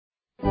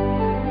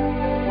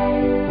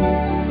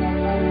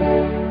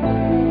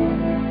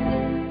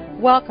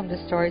Welcome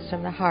to Stories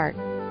from the Heart.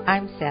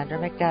 I'm Sandra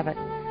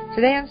McDevitt.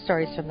 Today on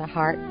Stories from the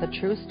Heart, the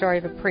true story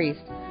of a priest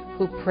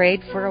who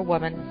prayed for a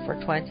woman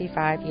for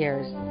 25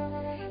 years.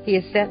 He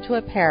is sent to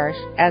a parish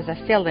as a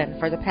fill-in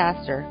for the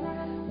pastor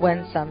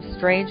when some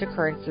strange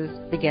occurrences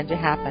begin to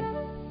happen.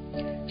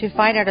 To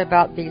find out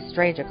about these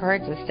strange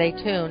occurrences, stay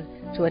tuned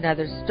to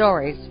another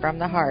Stories from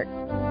the Heart.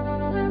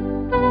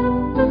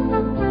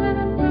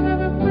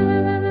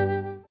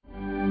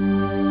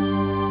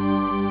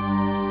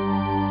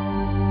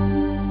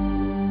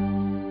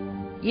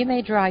 You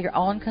may draw your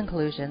own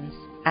conclusions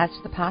as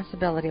to the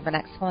possibility of an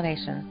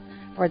explanation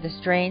for the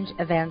strange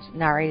events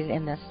narrated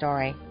in this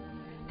story.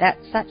 That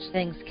such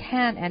things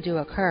can and do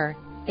occur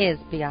is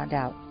beyond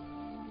doubt.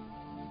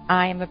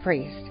 I am a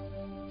priest.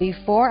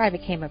 Before I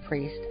became a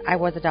priest, I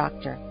was a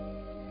doctor.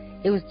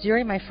 It was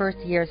during my first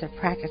years of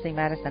practicing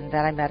medicine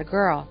that I met a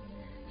girl,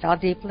 fell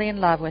deeply in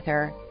love with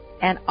her,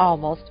 and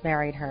almost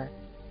married her.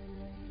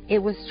 It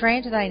was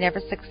strange that I never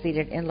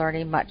succeeded in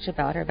learning much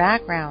about her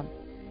background,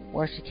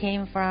 where she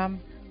came from,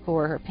 who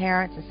were her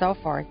parents, and so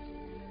forth.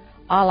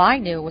 All I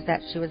knew was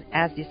that she was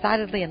as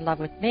decidedly in love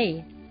with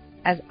me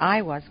as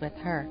I was with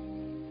her.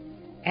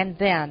 And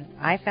then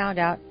I found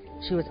out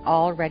she was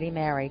already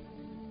married.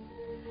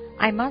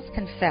 I must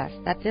confess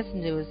that this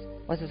news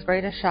was as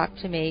great a shock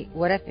to me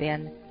would have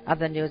been of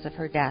the news of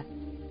her death.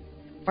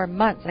 For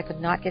months I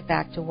could not get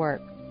back to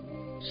work.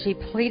 She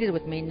pleaded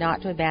with me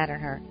not to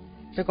abandon her,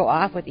 to go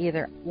off with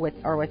either with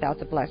or without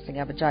the blessing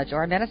of a judge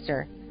or a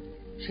minister.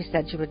 She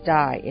said she would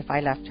die if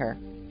I left her.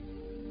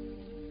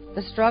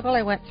 The struggle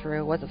I went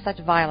through was of such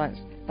violence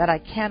that I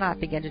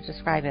cannot begin to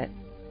describe it.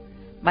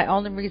 My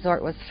only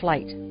resort was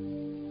flight.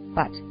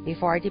 But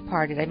before I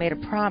departed, I made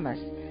a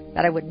promise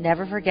that I would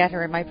never forget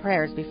her in my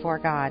prayers before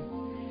God,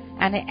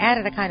 and I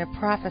added a kind of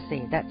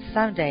prophecy that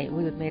someday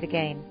we would meet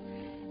again,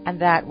 and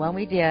that when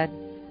we did,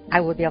 I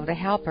would be able to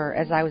help her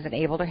as I was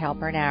unable to help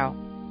her now.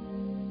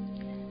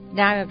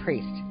 Now I'm a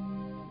priest.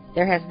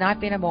 There has not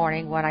been a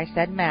morning when I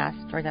said Mass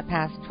during the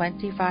past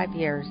 25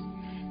 years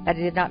that I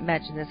did not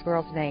mention this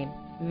girl's name,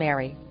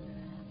 Mary,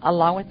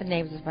 along with the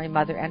names of my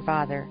mother and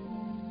father.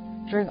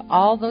 During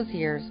all those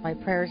years, my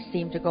prayers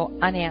seemed to go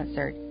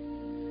unanswered,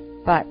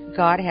 but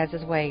God has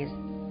His ways.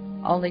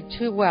 Only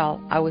too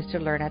well I was to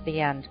learn at the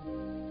end.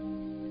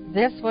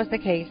 This was the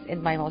case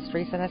in my most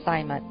recent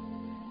assignment,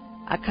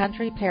 a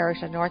country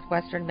parish in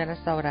northwestern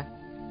Minnesota.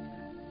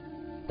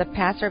 The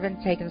pastor had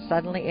been taken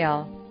suddenly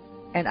ill,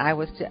 and I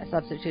was to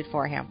substitute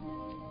for him.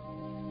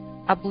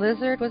 A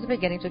blizzard was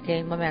beginning to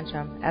gain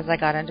momentum as I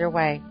got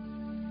underway.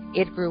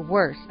 It grew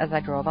worse as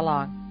I drove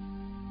along.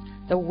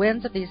 The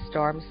winds of these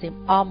storms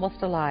seemed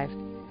almost alive,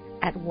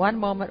 at one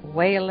moment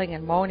wailing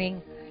and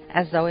moaning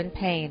as though in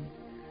pain,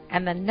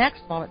 and the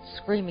next moment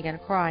screaming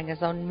and crying as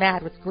though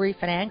mad with grief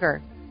and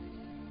anger.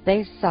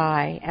 They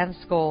sigh and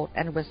scold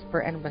and whisper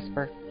and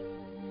whisper.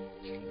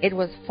 It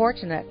was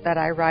fortunate that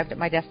I arrived at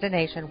my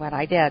destination when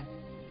I did.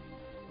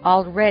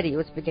 Already it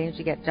was beginning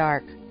to get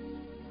dark.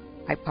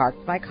 I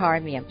parked my car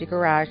in the empty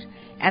garage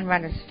and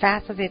ran as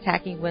fast as the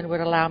attacking wind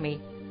would allow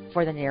me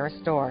for the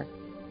nearest door.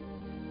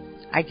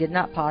 I did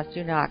not pause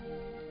to knock.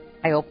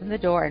 I opened the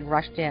door and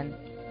rushed in,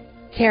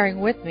 carrying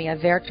with me a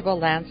veritable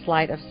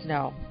landslide of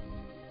snow.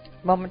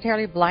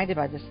 Momentarily blinded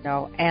by the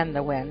snow and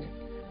the wind,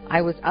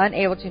 I was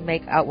unable to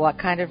make out what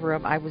kind of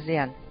room I was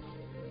in.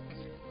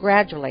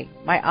 Gradually,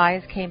 my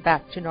eyes came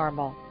back to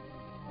normal.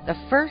 The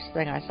first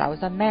thing I saw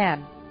was a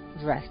man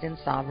dressed in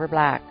somber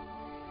black,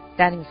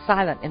 standing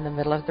silent in the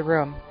middle of the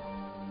room.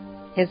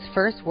 His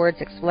first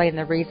words explained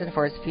the reason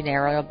for his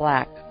funereal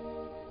black.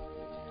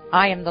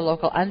 "I am the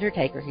local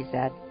undertaker," he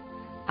said.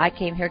 "I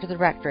came here to the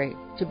rectory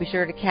to be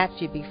sure to catch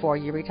you before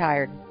you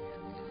retired,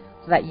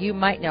 so that you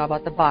might know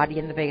about the body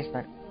in the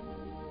basement."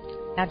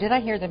 Now, did I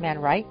hear the man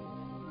right?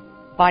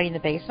 Body in the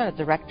basement of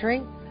the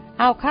rectory?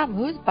 How come?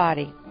 Whose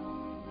body?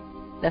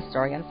 The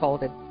story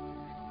unfolded.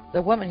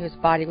 The woman whose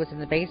body was in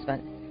the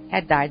basement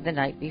had died the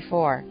night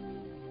before.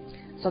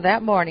 So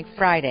that morning,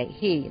 Friday,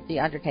 he, the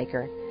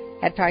undertaker,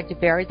 had tried to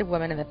bury the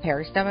woman in the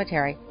parish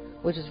cemetery,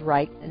 which is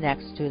right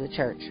next to the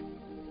church.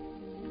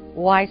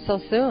 "Why so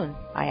soon?"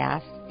 I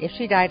asked. "If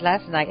she died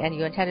last night and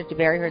you intended to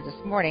bury her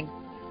this morning,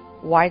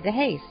 why the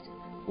haste?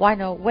 Why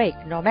no wake,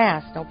 no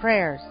mass, no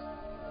prayers?"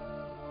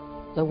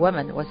 "The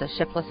woman was a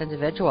shiftless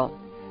individual,"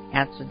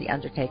 answered the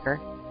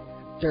undertaker,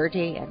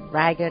 "dirty and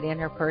ragged in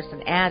her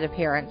person and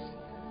appearance,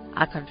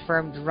 a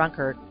confirmed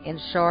drunkard, in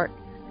short,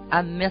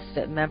 a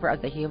misfit member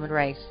of the human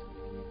race.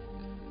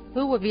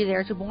 Who would be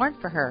there to mourn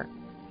for her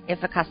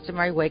if a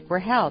customary wake were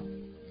held?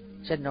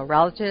 She had no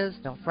relatives,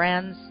 no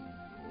friends.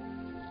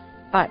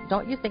 But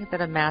don't you think that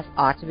a Mass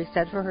ought to be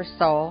said for her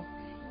soul,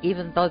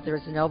 even though there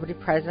is nobody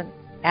present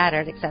at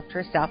it except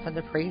herself and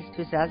the priest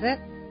who says it?"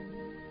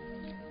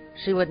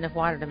 "She wouldn't have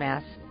wanted a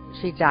Mass.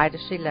 She died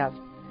as she lived.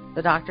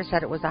 The doctor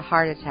said it was a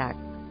heart attack.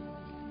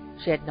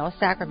 She had no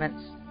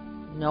sacraments,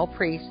 no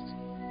priest,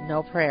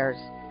 no prayers.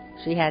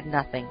 She had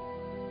nothing.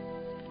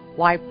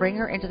 Why bring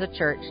her into the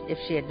church if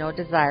she had no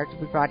desire to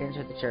be brought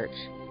into the church?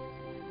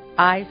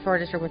 I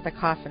furnished her with a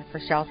coffin for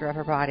shelter of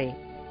her body.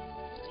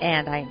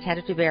 and I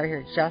intended to bury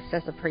her just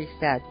as the priest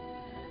said.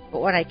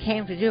 But when I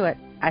came to do it,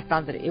 I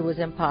found that it was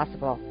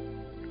impossible.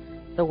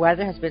 The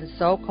weather has been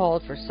so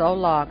cold for so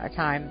long a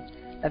time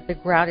that the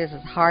ground is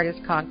as hard as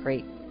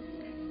concrete.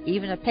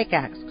 Even a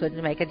pickaxe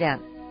couldn't make a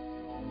dent,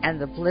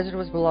 and the blizzard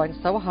was blowing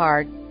so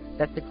hard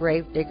that the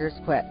grave diggers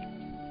quit.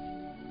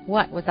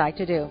 What was I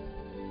to do?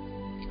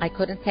 I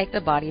couldn't take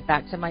the body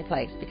back to my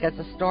place because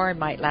the storm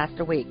might last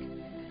a week,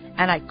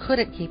 and I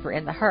couldn't keep her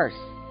in the hearse.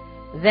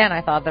 Then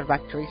I thought of the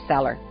rectory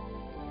cellar.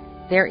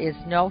 There is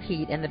no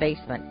heat in the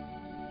basement.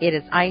 It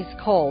is ice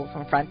cold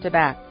from front to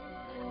back.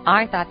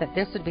 I thought that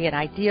this would be an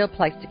ideal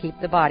place to keep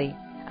the body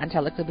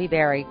until it could be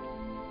buried.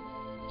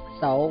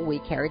 So we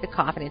carried the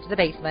coffin into the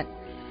basement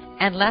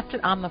and left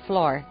it on the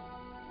floor.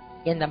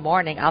 In the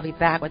morning, I'll be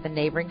back with the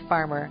neighboring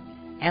farmer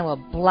and will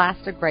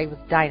blast a grave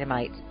with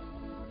dynamite.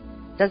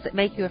 Does it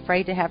make you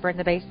afraid to have her in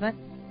the basement?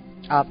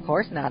 Of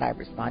course not, I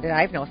responded.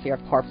 I have no fear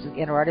of corpses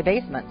in or out of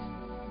basements.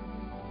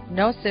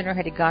 No sooner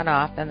had he gone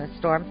off than the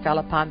storm fell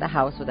upon the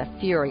house with a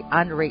fury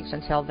unreached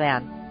until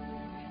then.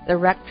 The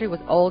rectory was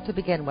old to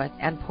begin with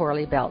and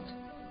poorly built.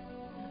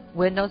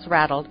 Windows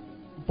rattled,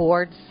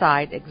 boards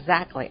sighed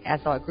exactly as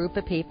though a group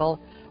of people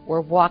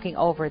were walking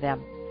over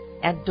them,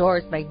 and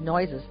doors made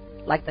noises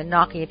like the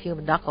knocking of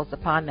human knuckles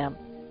upon them.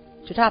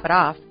 To top it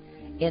off,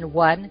 in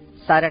one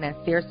sudden and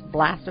fierce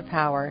blast of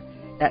power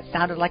that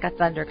sounded like a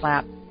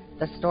thunderclap,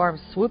 the storm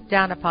swooped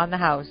down upon the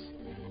house,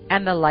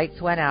 and the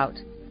lights went out.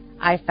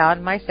 I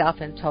found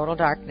myself in total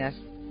darkness.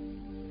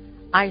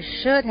 I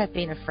should have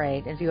been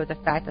afraid in view of the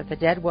fact that the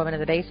dead woman in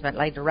the basement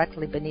lay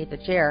directly beneath the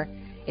chair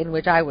in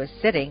which I was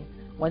sitting.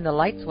 When the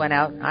lights went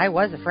out, I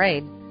was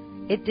afraid.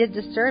 It did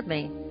disturb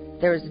me.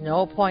 There was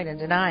no point in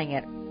denying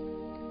it.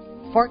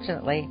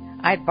 Fortunately,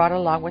 I had brought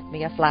along with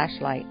me a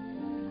flashlight.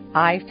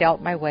 I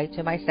felt my way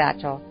to my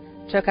satchel,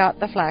 took out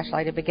the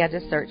flashlight, and began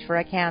to search for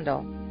a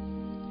candle.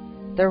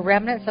 The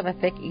remnants of a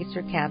thick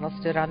Easter candle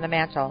stood on the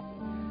mantel,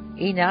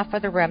 enough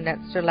of the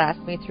remnants to last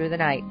me through the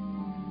night.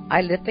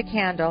 I lit the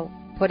candle,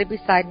 put it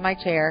beside my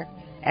chair,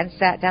 and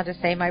sat down to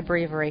say my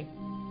breviary.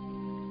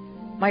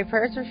 My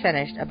prayers were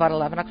finished about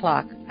 11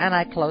 o'clock, and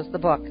I closed the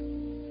book.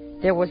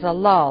 There was a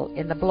lull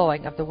in the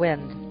blowing of the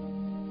wind.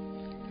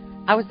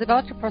 I was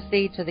about to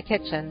proceed to the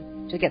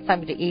kitchen to get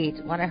something to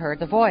eat when I heard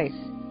the voice.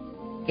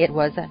 It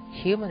was a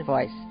human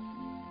voice.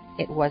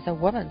 It was a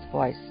woman's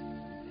voice.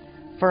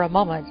 For a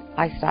moment,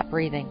 I stopped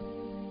breathing.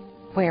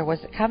 Where was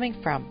it coming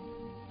from?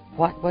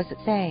 What was it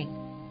saying?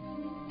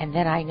 And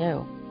then I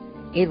knew.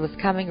 It was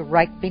coming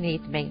right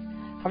beneath me,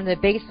 from the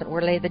basement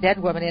where lay the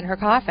dead woman in her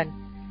coffin.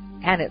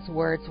 And its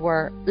words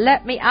were,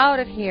 "Let me out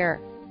of here!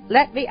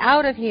 Let me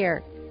out of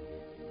here!"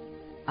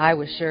 I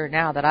was sure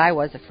now that I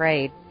was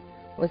afraid.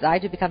 Was I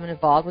to become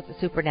involved with the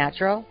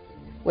supernatural?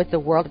 With the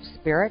world of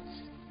spirits?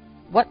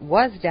 What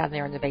was down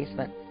there in the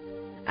basement?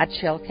 A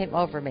chill came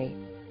over me.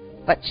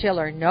 But chill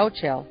or no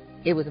chill,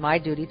 it was my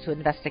duty to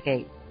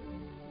investigate.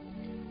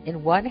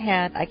 In one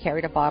hand I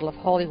carried a bottle of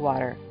holy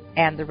water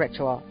and the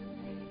ritual.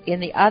 In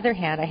the other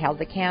hand I held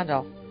the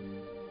candle.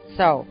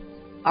 So,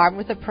 armed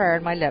with a prayer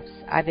on my lips,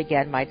 I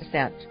began my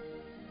descent.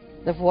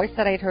 The voice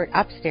that I had heard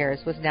upstairs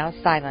was now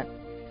silent,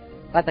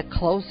 but the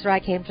closer I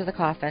came to the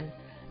coffin,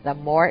 the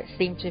more it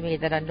seemed to me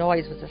that a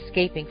noise was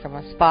escaping from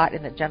a spot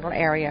in the general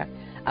area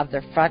of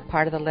the front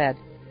part of the lid.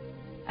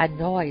 A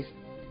noise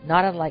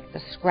not unlike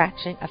the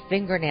scratching of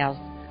fingernails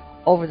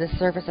over the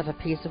surface of a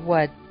piece of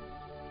wood.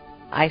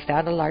 I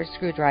found a large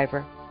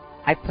screwdriver.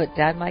 I put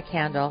down my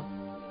candle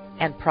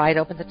and pried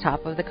open the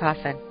top of the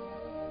coffin.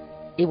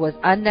 It was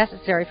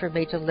unnecessary for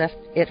me to lift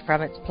it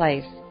from its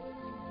place.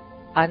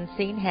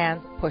 Unseen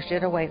hands pushed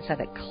it away and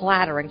sent it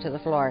clattering to the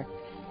floor.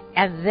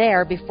 And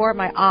there, before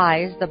my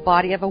eyes, the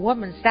body of a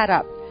woman sat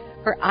up,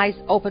 her eyes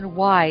opened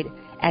wide,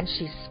 and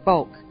she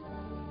spoke.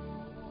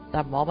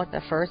 The moment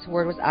the first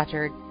word was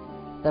uttered,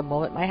 the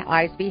moment my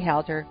eyes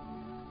beheld her,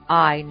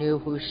 I knew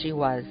who she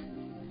was.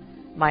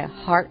 My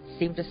heart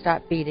seemed to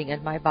stop beating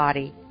in my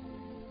body.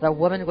 The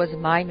woman was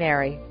my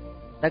Mary,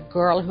 the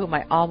girl whom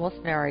I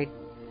almost married,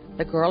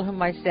 the girl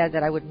whom I said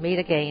that I would meet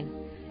again,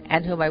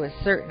 and whom I was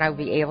certain I would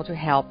be able to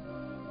help.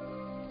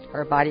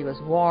 Her body was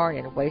worn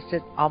and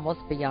wasted almost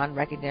beyond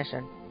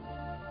recognition.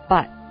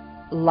 But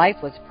life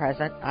was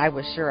present, I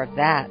was sure of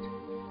that.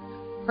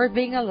 Her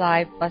being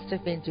alive must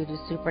have been due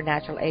to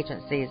supernatural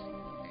agencies.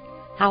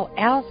 How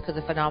else could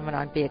the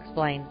phenomenon be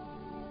explained?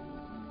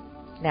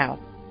 Now,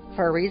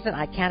 for a reason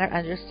I cannot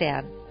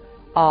understand,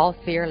 all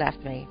fear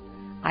left me.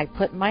 I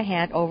put my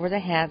hand over the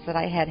hands that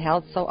I had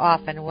held so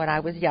often when I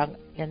was young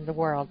in the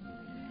world.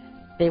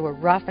 They were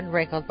rough and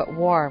wrinkled, but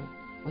warm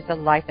with the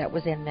life that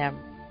was in them.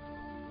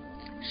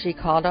 She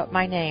called out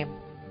my name.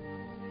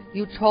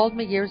 You told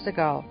me years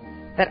ago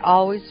that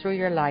always through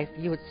your life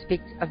you would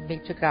speak of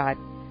me to God,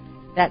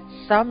 that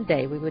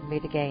someday we would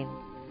meet again,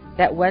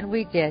 that when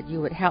we did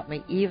you would help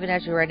me even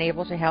as you were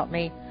unable to help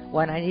me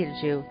when I needed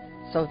you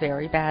so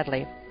very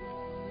badly.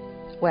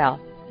 Well,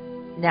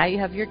 now you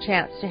have your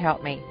chance to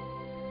help me.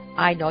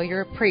 I know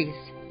you're a priest.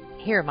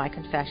 Hear my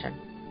confession.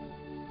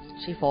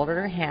 She folded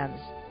her hands,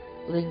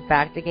 leaned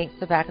back against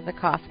the back of the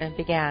coffin, and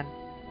began.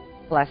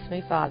 Bless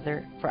me,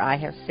 Father, for I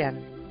have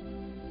sinned.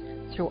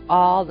 Through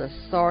all the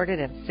sordid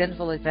and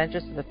sinful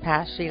adventures of the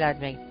past she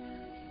led me,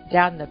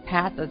 down the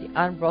path of the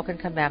unbroken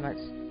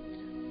commandments,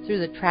 through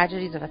the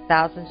tragedies of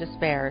 1,000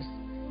 despairs,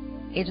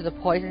 into the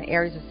poison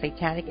areas of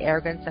satanic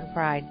arrogance and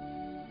pride.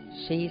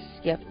 She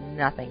skipped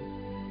nothing.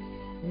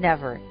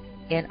 Never,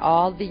 in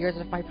all the years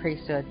of my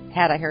priesthood,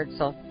 had I heard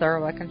so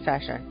thorough a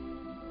confession,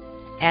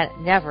 and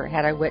never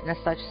had I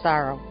witnessed such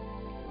sorrow.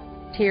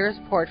 Tears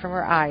poured from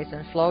her eyes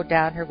and flowed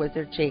down her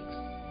withered cheeks.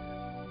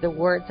 The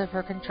words of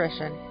her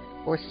contrition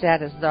were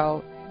said as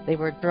though they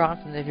were drawn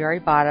from the very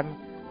bottom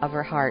of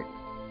her heart.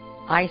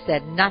 I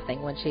said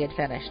nothing when she had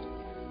finished.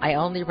 I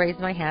only raised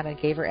my hand and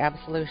gave her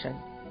absolution.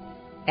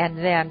 And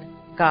then,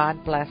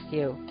 God bless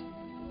you.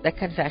 The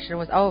confession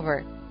was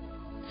over.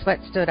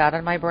 Sweat stood out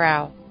on my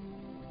brow.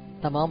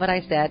 The moment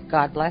I said,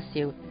 God bless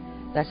you,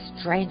 the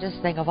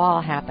strangest thing of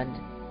all happened.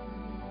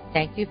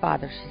 Thank you,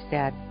 Father, she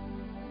said.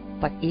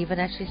 But even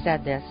as she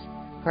said this,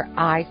 her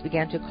eyes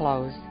began to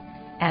close,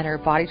 and her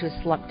body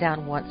to slump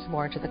down once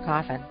more into the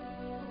coffin.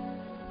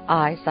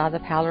 I saw the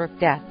pallor of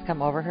death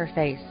come over her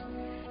face,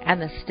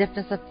 and the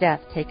stiffness of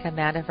death take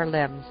command of her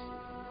limbs.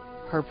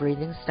 Her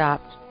breathing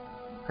stopped.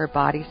 Her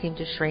body seemed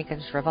to shrink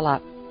and shrivel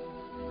up.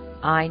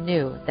 I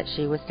knew that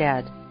she was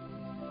dead.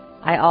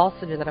 I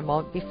also knew that a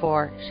moment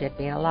before she had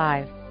been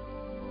alive,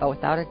 but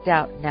without a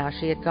doubt now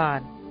she had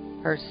gone.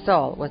 Her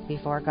soul was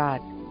before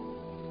God.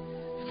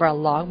 For a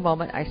long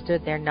moment I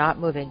stood there not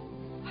moving,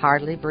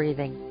 hardly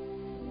breathing.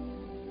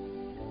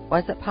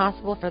 Was it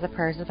possible for the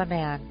prayers of a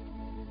man,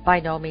 by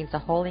no means a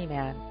holy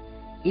man,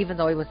 even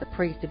though he was a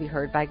priest, to be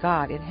heard by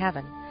God in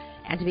heaven,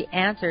 and to be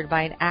answered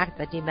by an act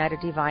that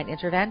demanded divine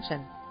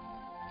intervention?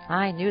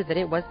 I knew that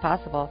it was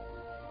possible.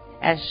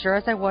 As sure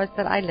as I was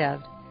that I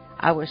lived,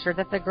 I was sure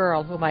that the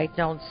girl whom I had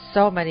known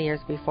so many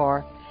years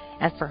before,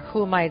 and for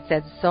whom I had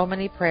said so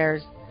many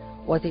prayers,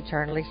 was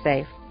eternally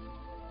safe.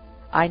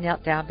 I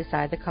knelt down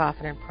beside the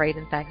coffin and prayed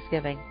in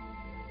thanksgiving.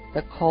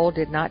 The cold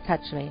did not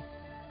touch me.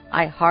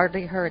 I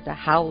hardly heard the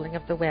howling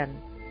of the wind.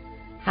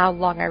 How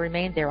long I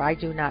remained there I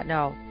do not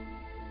know.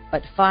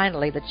 But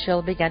finally the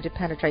chill began to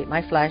penetrate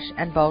my flesh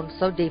and bones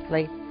so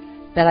deeply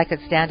that I could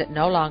stand it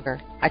no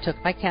longer. I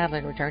took my candle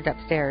and returned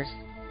upstairs.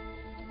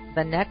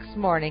 The next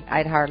morning I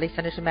had hardly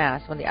finished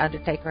Mass when the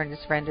undertaker and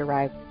his friend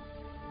arrived.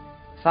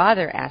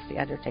 "Father," asked the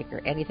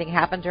undertaker, "anything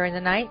happened during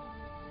the night?"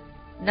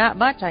 "Not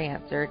much," I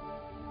answered.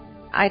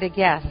 "I'd have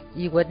guessed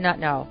you would not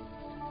know.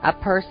 A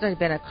person who had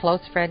been a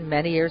close friend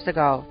many years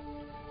ago.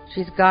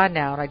 She's gone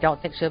now, and I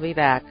don't think she'll be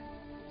back."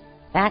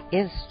 "That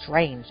is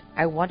strange.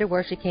 I wonder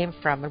where she came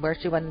from and where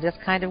she went in this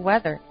kind of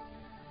weather."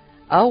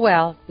 "Oh,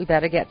 well, we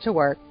better get to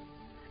work."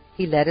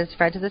 He led his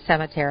friend to the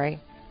cemetery.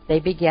 They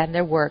began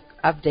their work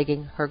of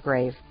digging her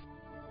grave.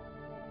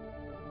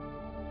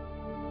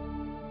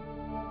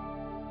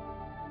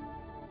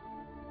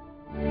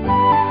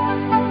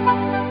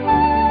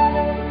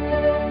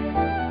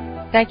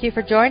 Thank you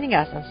for joining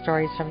us on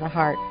Stories from the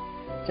Heart.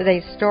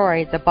 Today's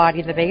story, The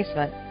Body in the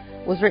Basement,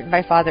 was written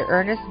by Father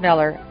Ernest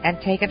Miller and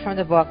taken from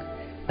the book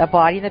The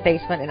Body in the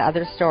Basement and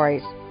Other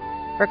Stories.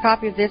 For a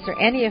copy of this or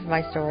any of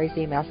my stories,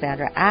 email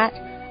Sandra at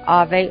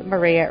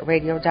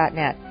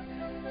AveMariaRadio.net.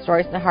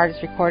 Stories from the Heart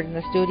is recorded in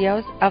the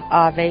studios of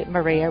Ave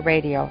Maria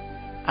Radio.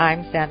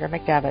 I'm Sandra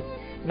McDevitt.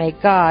 May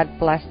God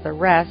bless the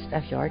rest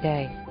of your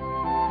day.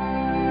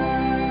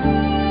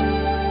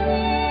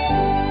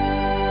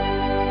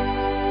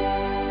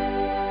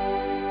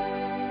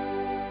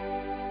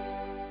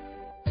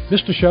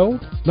 Missed a show?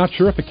 Not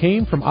sure if it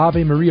came from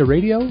Ave Maria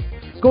Radio?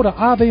 Go to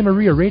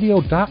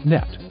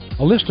AveMariaRadio.net.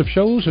 A list of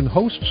shows and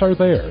hosts are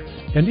there.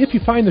 And if you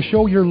find the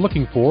show you're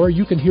looking for,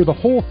 you can hear the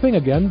whole thing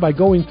again by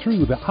going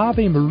through the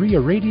Ave Maria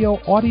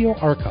Radio audio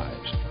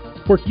archives.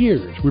 For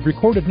years, we've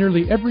recorded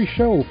nearly every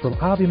show from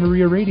Ave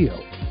Maria Radio.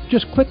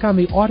 Just click on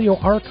the audio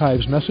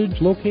archives message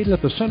located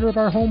at the center of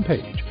our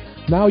homepage.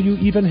 Now you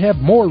even have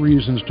more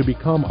reasons to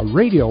become a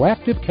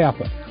radioactive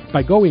Catholic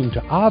by going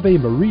to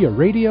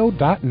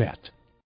AveMariaRadio.net.